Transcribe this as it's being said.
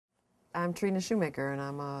I'm Trina Shoemaker, and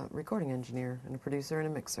I'm a recording engineer and a producer and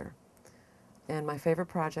a mixer. And my favorite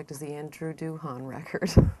project is the Andrew Duhon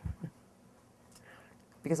record,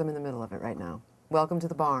 because I'm in the middle of it right now. Welcome to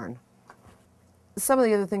the barn. Some of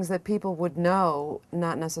the other things that people would know,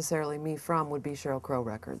 not necessarily me from, would be Sheryl Crow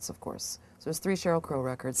records, of course. So there's 3 Sheryl Crow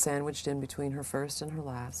records sandwiched in between her first and her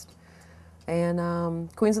last.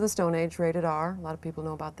 And Queens of the Stone Age, rated R. A lot of people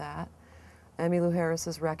know about that. Emmylou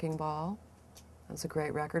Harris's Wrecking Ball. That's a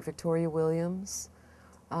great record. Victoria Williams.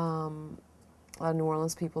 A lot of New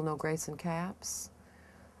Orleans people know Grayson Caps.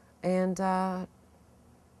 And, well,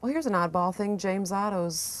 here's an oddball thing. James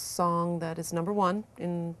Otto's song that is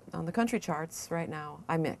 #1 on the country charts right now,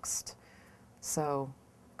 I mixed. So,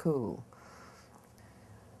 cool.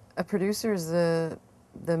 A producer is the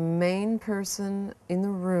main person in the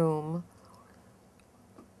room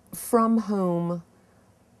from whom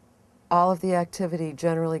all of the activity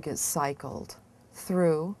generally gets cycled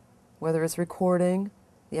through, whether it's recording,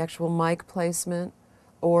 the actual mic placement,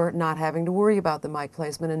 or not having to worry about the mic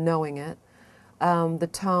placement and knowing it, the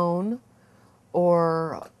tone,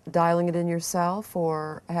 or dialing it in yourself,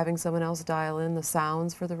 or having someone else dial in the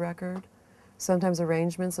sounds for the record, sometimes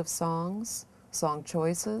arrangements of songs, song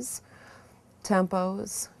choices,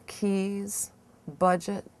 tempos, keys,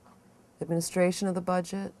 budget, administration of the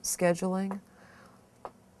budget, scheduling,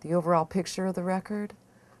 the overall picture of the record,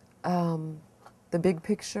 the big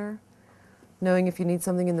picture, knowing if you need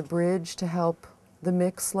something in the bridge to help the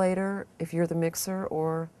mix later, if you're the mixer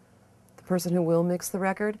or the person who will mix the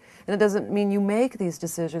record. And it doesn't mean you make these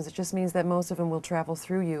decisions, it just means that most of them will travel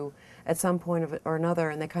through you at some point or another,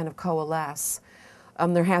 and they kind of coalesce.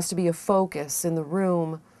 There has to be a focus in the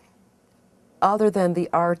room other than the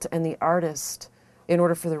art and the artist in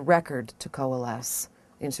order for the record to coalesce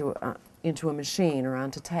into a machine or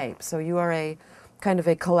onto tape. So you are a kind of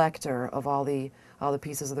a collector of all the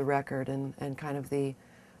pieces of the record, and kind of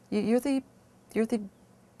you're the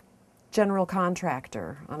general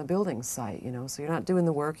contractor on a building site, you know. So you're not doing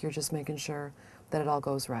the work, you're just making sure that it all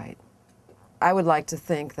goes right. I would like to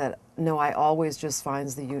think that no, I always just find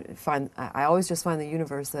the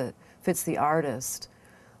universe that fits the artist,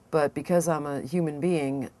 but because I'm a human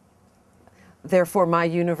being, therefore my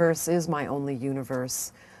universe is my only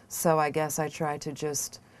universe. So I guess I try to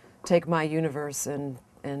just take my universe and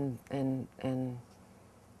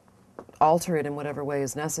alter it in whatever way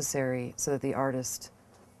is necessary so that the artist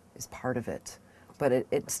is part of it. But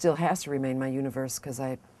it still has to remain my universe because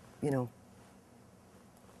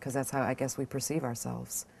because that's how I guess we perceive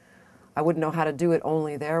ourselves. I wouldn't know how to do it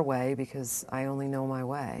only their way because I only know my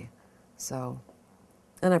way. So,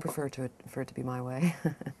 and I prefer for it to be my way.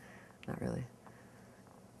 Not really.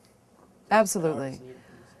 Absolutely.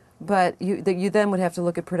 But you then would have to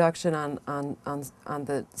look at production on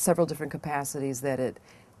the several different capacities that it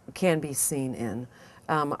can be seen in.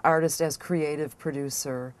 Artist as creative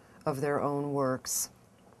producer of their own works,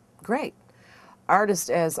 great.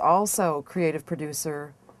 Artist as also creative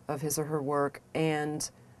producer of his or her work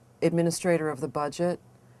and administrator of the budget,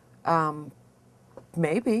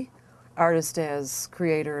 maybe. Artist as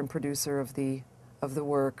creator and producer of the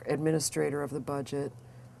work, administrator of the budget,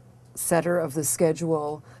 setter of the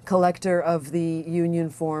schedule, collector of the union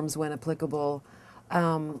forms when applicable,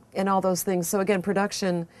 and all those things. So again,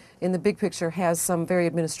 production in the big picture has some very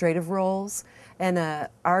administrative roles, and an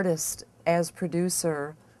artist as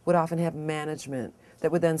producer would often have management that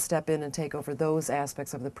would then step in and take over those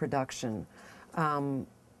aspects of the production.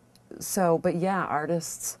 But yeah,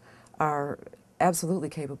 artists are absolutely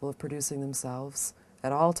capable of producing themselves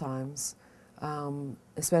at all times,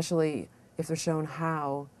 especially if they're shown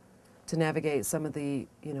how to navigate some of the,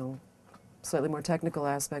 slightly more technical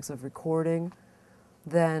aspects of recording.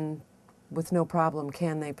 Then with no problem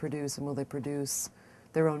can they produce, and will they produce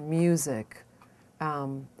their own music.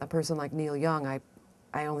 A person like Neil Young,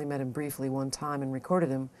 I only met him briefly one time and recorded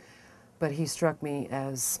him, but he struck me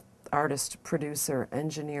as artist, producer,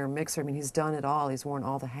 engineer, mixer. I mean, he's done it all. He's worn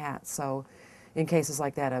all the hats. So in cases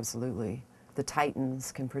like that, absolutely, the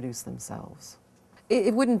titans can produce themselves.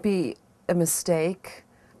 It wouldn't be a mistake.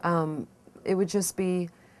 It would just be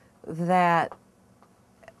that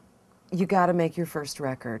you got to make your first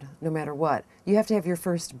record, no matter what. You have to have your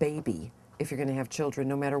first baby if you're going to have children,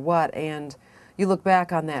 no matter what. And you look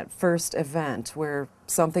back on that first event where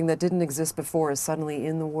something that didn't exist before is suddenly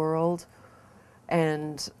in the world,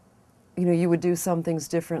 and you would do some things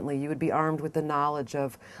differently. You would be armed with the knowledge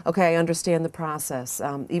of, okay, I understand the process,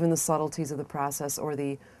 even the subtleties of the process or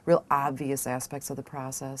the real obvious aspects of the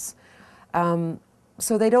process.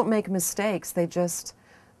 So they don't make mistakes, they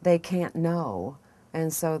can't know.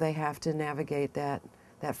 And so they have to navigate that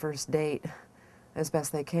first date as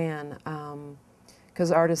best they can.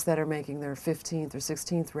 Because artists that are making their 15th or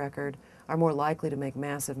 16th record are more likely to make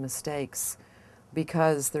massive mistakes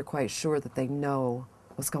because they're quite sure that they know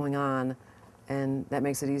what's going on, and that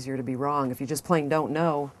makes it easier to be wrong. If you just plain don't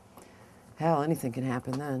know, hell, anything can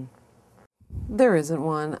happen then. There isn't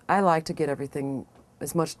one. I like to get everything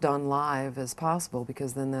as much done live as possible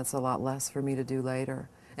because then that's a lot less for me to do later.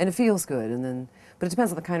 And it feels good. But it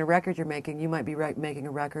depends on the kind of record you're making. You might be making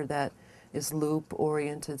a record that is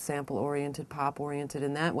loop-oriented, sample-oriented, pop-oriented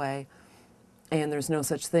in that way. And there's no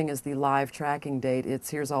such thing as the live tracking date. It's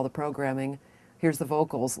here's all the programming, here's the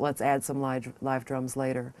vocals, let's add some live drums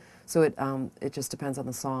later. So it just depends on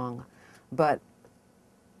the song. But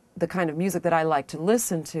the kind of music that I like to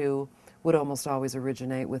listen to would almost always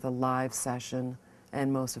originate with a live session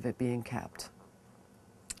and most of it being kept.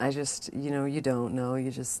 I just, you don't know,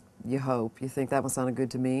 you hope. You think that one sounded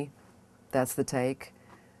good to me, that's the take,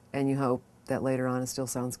 and you hope that later on it still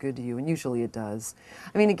sounds good to you, and usually it does.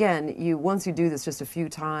 I mean, again, once you do this just a few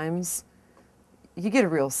times, you get a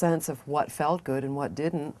real sense of what felt good and what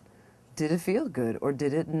didn't. Did it feel good or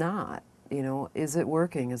did it not? Is it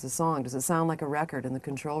working as a song? Does it sound like a record in the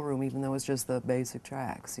control room even though it's just the basic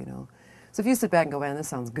tracks, So if you sit back and go, man, this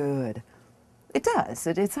sounds good, it does.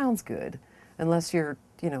 It sounds good, unless you're,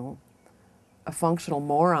 a functional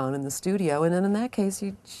moron in the studio, and then in that case,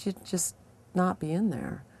 you should just not be in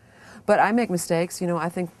there. But I make mistakes, I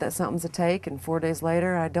think that something's a take, and 4 days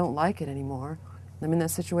later, I don't like it anymore. I'm in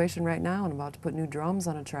that situation right now, and I'm about to put new drums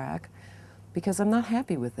on a track because I'm not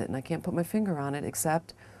happy with it, and I can't put my finger on it,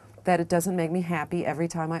 except that it doesn't make me happy every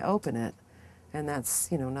time I open it. And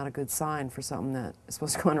that's, not a good sign for something that is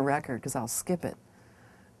supposed to go on a record, because I'll skip it.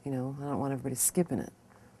 I don't want everybody skipping it.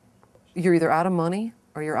 You're either out of money,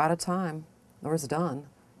 or you're out of time, or it's done.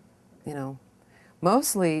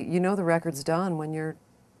 Mostly, the record's done when you're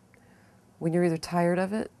either tired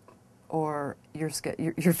of it, or you're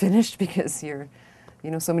finished because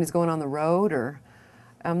somebody's going on the road, or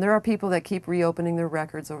there are people that keep reopening their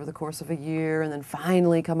records over the course of a year and then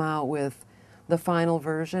finally come out with the final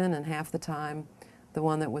version, and half the time the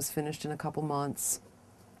one that was finished in a couple months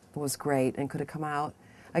was great and could have come out.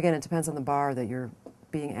 Again, it depends on the bar that you're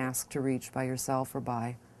being asked to reach by yourself or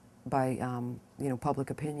by public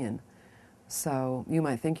opinion. So you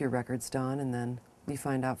might think your record's done, and then you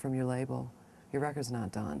find out from your label your record's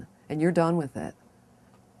not done, and you're done with it,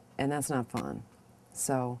 and that's not fun.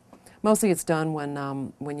 So mostly it's done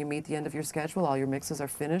when you meet the end of your schedule. All your mixes are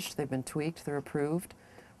finished, they've been tweaked, they're approved,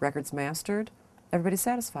 record's mastered, everybody's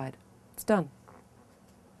satisfied. It's done.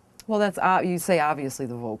 Well, that's you say obviously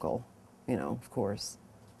the vocal, of course.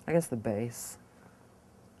 I guess the bass.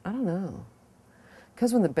 I don't know.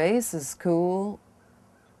 Because when the bass is cool,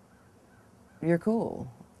 you're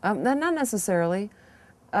cool. Not necessarily.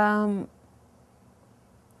 It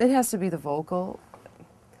has to be the vocal.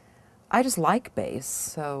 I just like bass,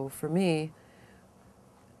 so for me,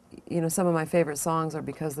 some of my favorite songs are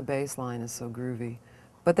because the bass line is so groovy.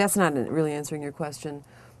 But that's not really answering your question.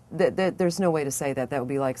 There's no way to say that. That would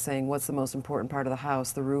be like saying, what's the most important part of the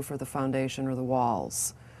house, the roof or the foundation or the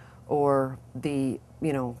walls, or the,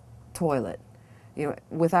 toilet.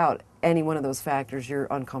 Without any one of those factors, you're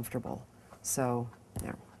uncomfortable. So,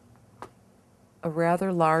 yeah. A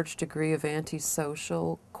rather large degree of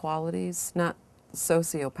antisocial qualities, not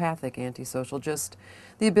sociopathic antisocial, just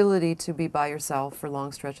the ability to be by yourself for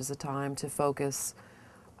long stretches of time, to focus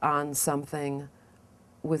on something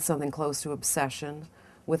with something close to obsession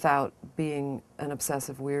without being an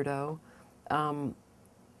obsessive weirdo.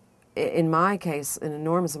 In my case, an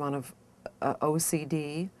enormous amount of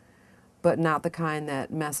OCD, but not the kind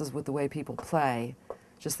that messes with the way people play,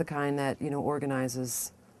 just the kind that,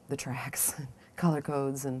 organizes the tracks, color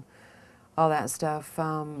codes, and all that stuff.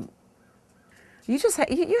 You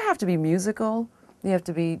have to be musical. You have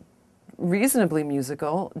to be reasonably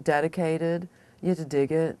musical, dedicated. You have to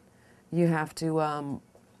dig it. You have to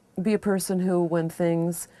be a person who, when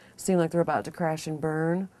things seem like they're about to crash and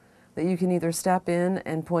burn, that you can either step in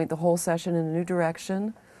and point the whole session in a new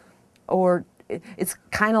direction, or it's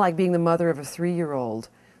kind of like being the mother of a 3-year-old.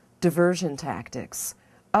 Diversion tactics.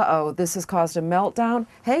 Uh-oh, this has caused a meltdown.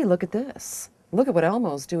 Hey, look at this. Look at what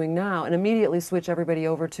Elmo's doing now, and immediately switch everybody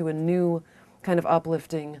over to a new kind of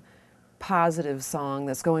uplifting, positive song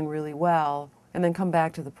that's going really well, and then come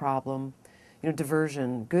back to the problem.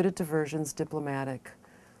 Diversion. Good at diversions, diplomatic.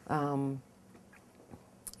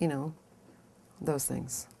 Those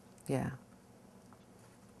things. Yeah.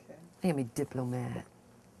 Okay. I am a diplomat.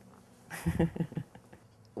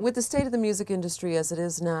 With the state of the music industry as it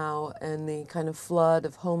is now, and the kind of flood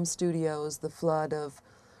of home studios, the flood of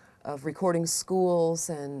recording schools,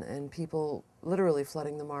 and people literally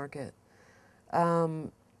flooding the market.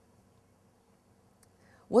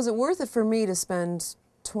 Was it worth it for me to spend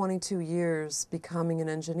 22 years becoming an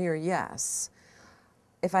engineer? Yes.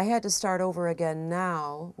 If I had to start over again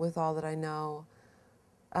now with all that I know,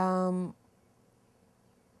 I'd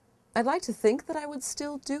like to think that I would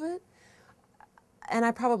still do it, and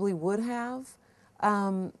I probably would have.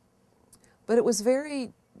 But it was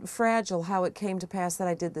very fragile how it came to pass that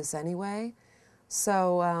I did this anyway.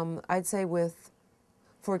 So I'd say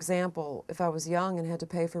for example, if I was young and had to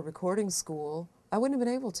pay for recording school, I wouldn't have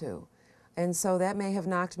been able to. And so that may have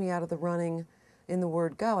knocked me out of the running in the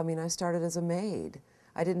word go. I mean, I started as a maid.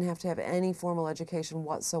 I didn't have to have any formal education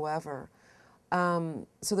whatsoever.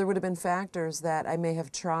 So there would have been factors that I may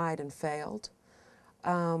have tried and failed.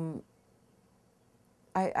 I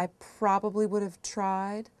probably would have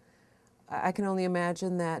tried. I can only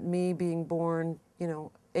imagine that me being born,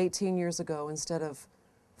 18 years ago instead of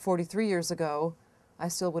 43 years ago, I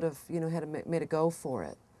still would have, made a go for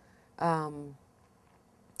it.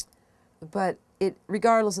 But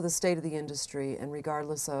regardless of the state of the industry and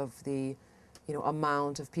regardless of the,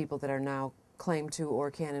 amount of people that are now claim to or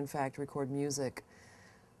can in fact record music,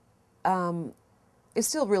 it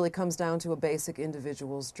still really comes down to a basic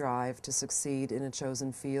individual's drive to succeed in a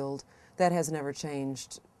chosen field. That has never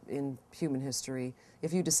changed in human history.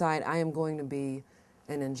 If you decide, I am going to be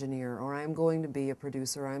an engineer, or I am going to be a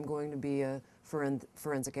producer, or I am going to be a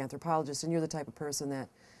forensic anthropologist, and you're the type of person that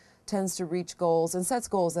tends to reach goals and sets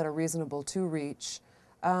goals that are reasonable to reach,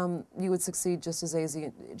 you would succeed just as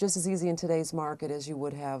easy in today's market as you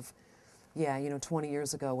would have, 20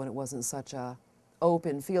 years ago when it wasn't such a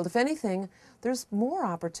open field. If anything, there's more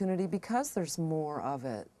opportunity because there's more of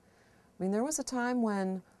it. I mean, there was a time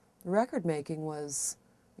when record making was,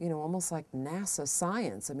 almost like NASA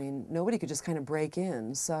science. I mean, nobody could just kind of break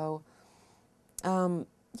in. So,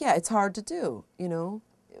 it's hard to do,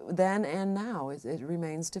 then and now. It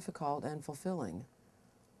remains difficult and fulfilling.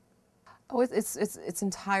 Oh, it's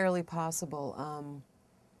entirely possible.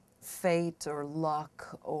 Fate or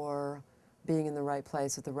luck or being in the right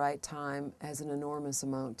place at the right time has an enormous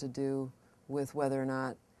amount to do with whether or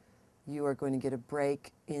not you are going to get a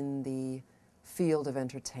break in the field of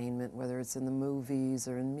entertainment, whether it's in the movies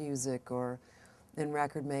or in music or in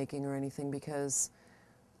record making or anything, because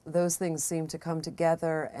those things seem to come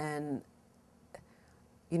together. And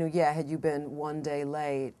had you been one day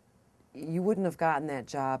late, you wouldn't have gotten that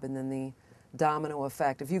job, and then the domino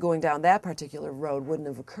effect of you going down that particular road wouldn't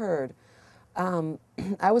have occurred.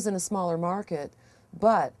 I was in a smaller market,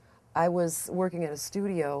 but I was working at a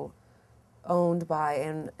studio owned by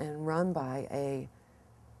and run by a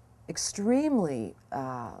extremely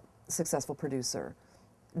successful producer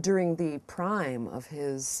during the prime of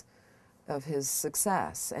his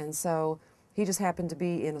success. And so he just happened to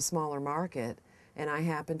be in a smaller market, and I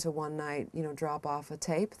happened to one night, drop off a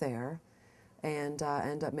tape there and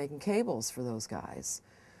end up making cables for those guys.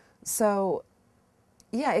 So,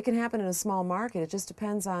 it can happen in a small market. It just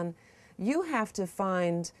depends on, you have to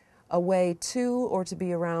find a way to or to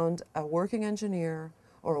be around a working engineer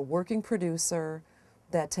or a working producer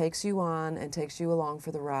that takes you on and takes you along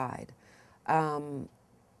for the ride.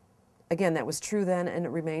 Again, that was true then, and it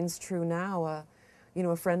remains true now.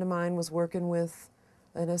 A friend of mine was working with,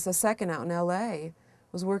 and it's a second out in L.A.,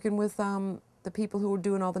 was working with the people who were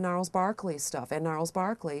doing all the Gnarls Barkley stuff, and Gnarls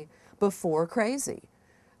Barkley before Crazy.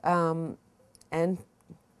 And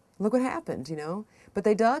look what happened, But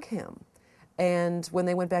they dug him. And when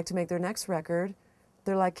they went back to make their next record,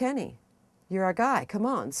 they're like, Kenny, you're our guy, come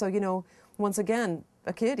on. So, once again,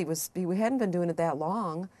 a kid, he hadn't been doing it that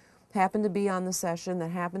long, happened to be on the session,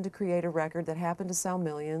 that happened to create a record, that happened to sell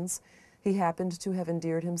millions. He happened to have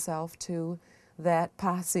endeared himself to that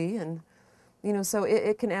posse, and, so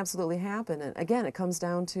it can absolutely happen. And again, it comes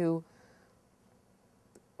down to,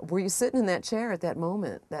 were you sitting in that chair at that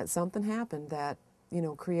moment that something happened that,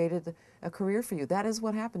 created a career for you? That is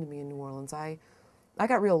what happened to me in New Orleans. I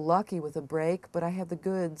got real lucky with a break, but I had the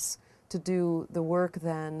goods to do the work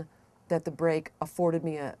then that the break afforded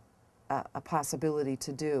me a possibility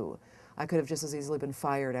to do. I could have just as easily been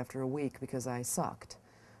fired after a week because I sucked,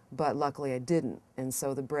 but luckily I didn't. And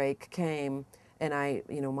so the break came, and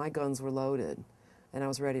my guns were loaded, and I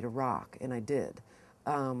was ready to rock, and I did.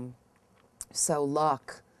 So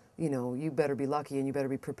luck, you better be lucky, and you better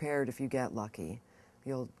be prepared if you get lucky.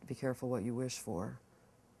 You'll be careful what you wish for.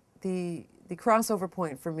 The crossover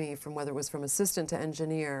point for me, from whether it was from assistant to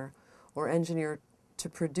engineer or engineer to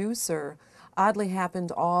producer, oddly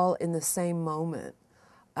happened all in the same moment.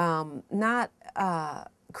 Not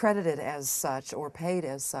credited as such or paid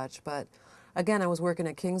as such, but again, I was working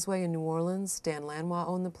at Kingsway in New Orleans. Dan Lanois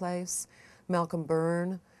owned the place. Malcolm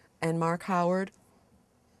Byrne and Mark Howard,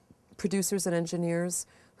 producers and engineers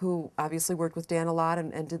who obviously worked with Dan a lot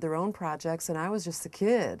and did their own projects, and I was just a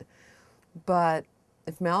kid. But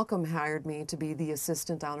if Malcolm hired me to be the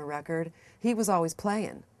assistant on a record, he was always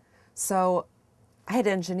playing. So I had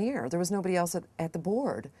to engineer. There was nobody else at the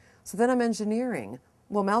board. So then I'm engineering.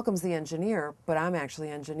 Well, Malcolm's the engineer, but I'm actually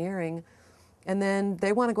engineering. And then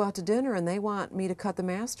they want to go out to dinner and they want me to cut the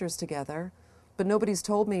masters together, but nobody's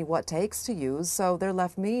told me what takes to use, so they're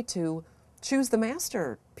left me to choose the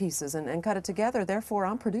master pieces and cut it together. Therefore,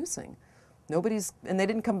 I'm producing. And they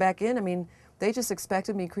didn't come back in. I mean, they just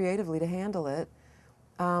expected me creatively to handle it,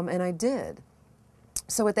 and I did.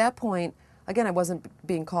 So at that point, again, I wasn't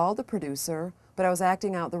being called the producer, but I was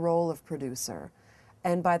acting out the role of producer.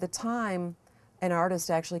 And by the time an artist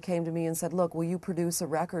actually came to me and said, look, will you produce a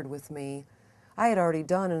record with me? I had already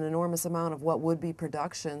done an enormous amount of what would be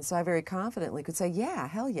production, so I very confidently could say, yeah,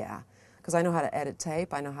 hell yeah, because I know how to edit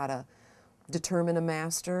tape, I know how to determine a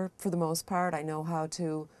master for the most part, I know how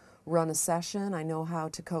to run a session, I know how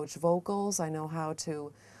to coach vocals, I know how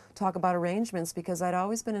to talk about arrangements, because I'd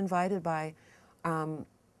always been invited by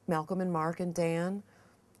Malcolm and Mark and Dan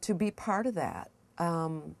to be part of that.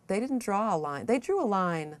 They didn't draw a line. They drew a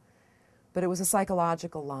line, but it was a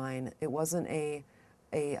psychological line. It wasn't a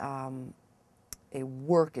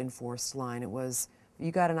work-enforced line. It was,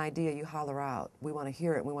 you got an idea, you holler out. We want to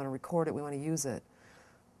hear it, we want to record it, we want to use it.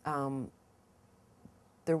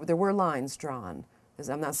 There were lines drawn.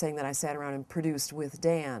 I'm not saying that I sat around and produced with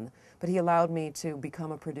Dan, but he allowed me to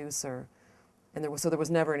become a producer. And so there was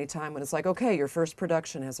never any time when it's like, okay, your first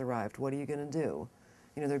production has arrived. What are you going to do?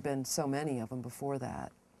 You know, there'd been so many of them before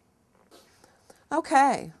that.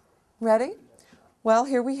 Okay, ready? Well,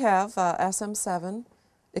 here we have SM7.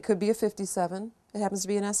 It could be a 57. It happens to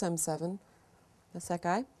be an SM7. That's that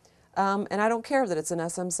guy. And I don't care that it's an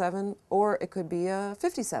SM7 or it could be a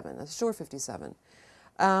 57, a Shure 57.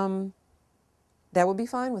 That would be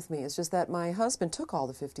fine with me. It's just that my husband took all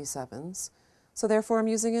the 57s, so therefore I'm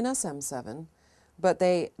using an SM7. But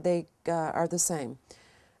they are the same.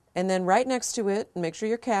 And then right next to it, make sure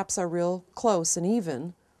your caps are real close and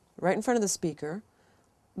even, right in front of the speaker.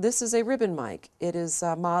 This is a ribbon mic. It is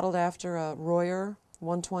modeled after a Royer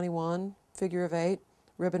 121 figure of 8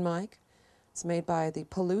 ribbon mic. It's made by the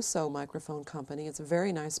Peluso microphone company. It's a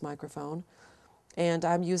very nice microphone. And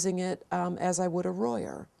I'm using it as I would a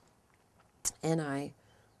Royer. And I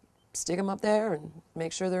stick them up there and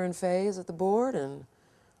make sure they're in phase at the board and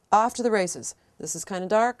off to the races. This is kind of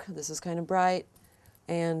dark, this is kind of bright,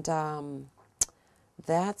 and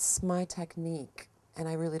that's my technique. And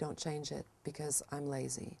I really don't change it because I'm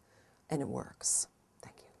lazy and it works.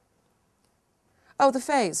 Thank you. Oh, the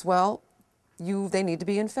phase. Well, they need to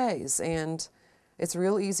be in phase, and it's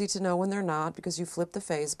real easy to know when they're not because you flip the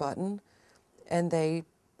phase button and they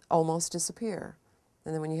almost disappear.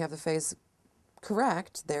 And then when you have the phase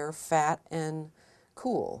correct, they're fat and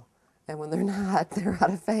cool. And when they're not, they're out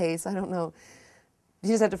of phase. I don't know. You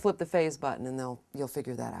just have to flip the phase button and you'll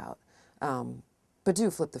figure that out. But do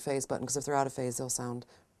flip the phase button, because if they're out of phase, they'll sound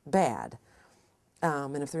bad.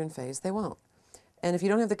 And if they're in phase, they won't. And if you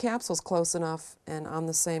don't have the capsules close enough and on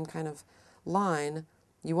the same kind of line,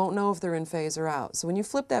 you won't know if they're in phase or out. So when you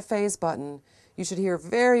flip that phase button, you should hear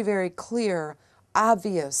very, very clear,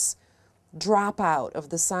 obvious dropout of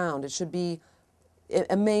the sound. It should be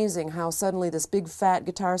amazing how suddenly this big fat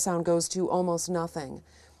guitar sound goes to almost nothing.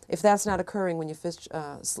 If that's not occurring when you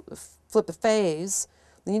flip the phase,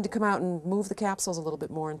 you need to come out and move the capsules a little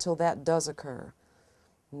bit more until that does occur.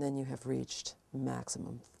 And then you have reached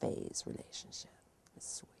maximum phase relationship.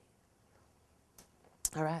 It's sweet.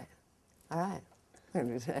 All right. All right. I'm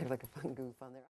going to act like a fun goof on there.